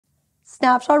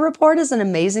Snapshot Report is an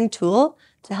amazing tool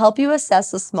to help you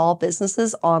assess a small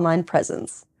business's online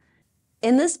presence.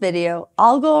 In this video,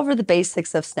 I'll go over the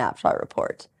basics of Snapshot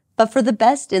Report, but for the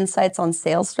best insights on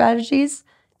sales strategies,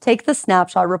 take the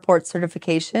Snapshot Report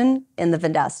certification in the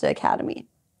Vendasta Academy.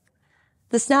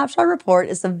 The Snapshot Report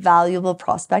is a valuable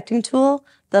prospecting tool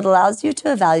that allows you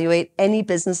to evaluate any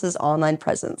business's online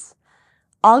presence.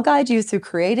 I'll guide you through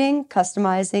creating,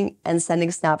 customizing, and sending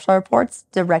snapshot reports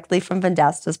directly from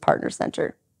Vendasta's Partner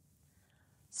Center.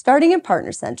 Starting in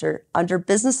Partner Center, under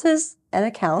Businesses and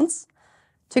Accounts,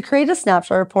 to create a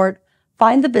snapshot report,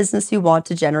 find the business you want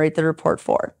to generate the report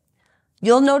for.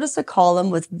 You'll notice a column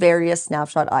with various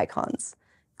snapshot icons.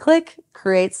 Click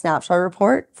Create Snapshot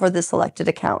Report for the selected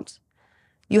account.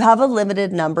 You have a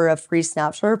limited number of free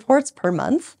snapshot reports per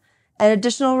month, and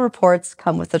additional reports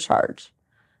come with a charge.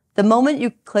 The moment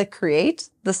you click Create,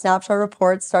 the snapshot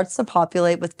report starts to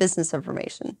populate with business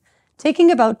information,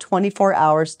 taking about 24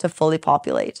 hours to fully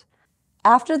populate.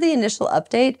 After the initial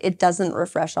update, it doesn't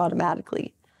refresh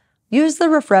automatically. Use the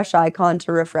refresh icon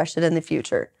to refresh it in the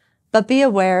future, but be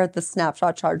aware the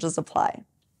snapshot charges apply.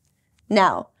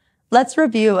 Now, let's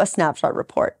review a snapshot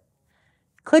report.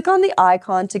 Click on the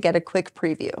icon to get a quick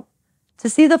preview. To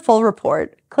see the full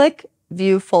report, click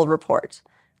View Full Report.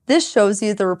 This shows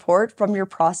you the report from your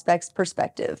prospect's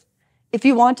perspective. If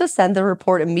you want to send the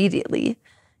report immediately,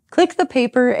 click the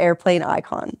paper airplane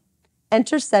icon.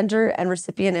 Enter sender and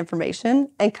recipient information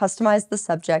and customize the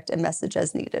subject and message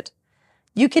as needed.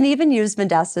 You can even use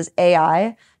Vendasta's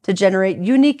AI to generate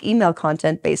unique email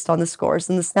content based on the scores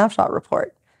in the snapshot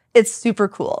report. It's super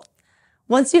cool.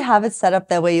 Once you have it set up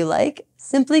that way you like,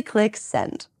 simply click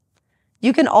Send.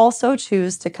 You can also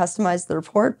choose to customize the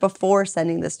report before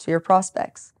sending this to your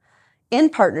prospects. In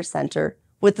Partner Center,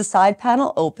 with the side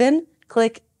panel open,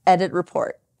 click Edit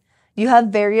Report. You have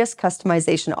various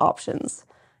customization options.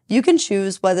 You can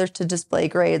choose whether to display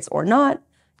grades or not.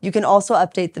 You can also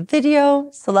update the video,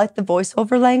 select the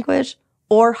voiceover language,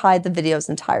 or hide the videos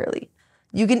entirely.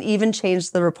 You can even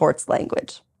change the report's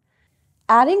language.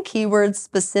 Adding keywords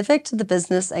specific to the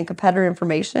business and competitor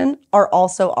information are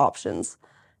also options.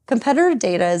 Competitor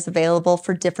data is available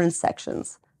for different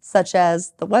sections, such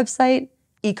as the website,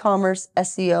 e-commerce,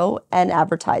 SEO, and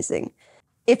advertising.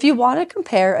 If you want to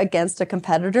compare against a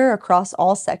competitor across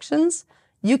all sections,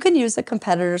 you can use a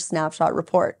competitor snapshot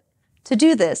report. To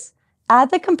do this,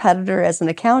 add the competitor as an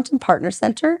account in Partner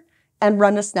Center and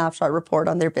run a snapshot report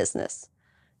on their business.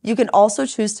 You can also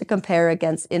choose to compare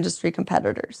against industry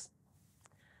competitors.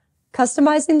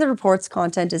 Customizing the report's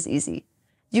content is easy.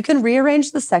 You can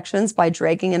rearrange the sections by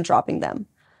dragging and dropping them.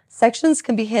 Sections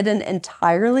can be hidden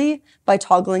entirely by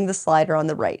toggling the slider on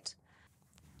the right.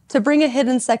 To bring a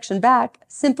hidden section back,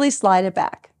 simply slide it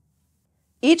back.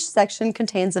 Each section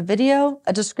contains a video,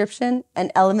 a description,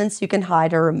 and elements you can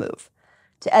hide or remove.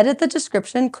 To edit the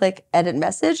description, click Edit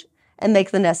Message and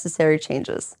make the necessary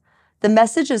changes. The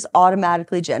message is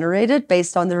automatically generated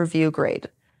based on the review grade.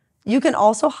 You can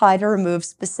also hide or remove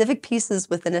specific pieces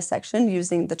within a section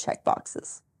using the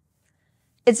checkboxes.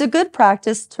 It's a good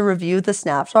practice to review the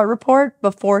snapshot report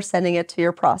before sending it to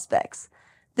your prospects.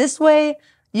 This way,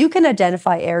 you can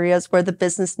identify areas where the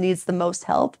business needs the most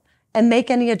help and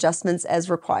make any adjustments as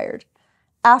required.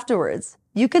 Afterwards,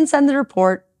 you can send the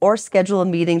report or schedule a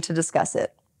meeting to discuss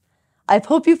it. I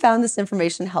hope you found this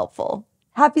information helpful.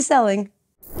 Happy selling!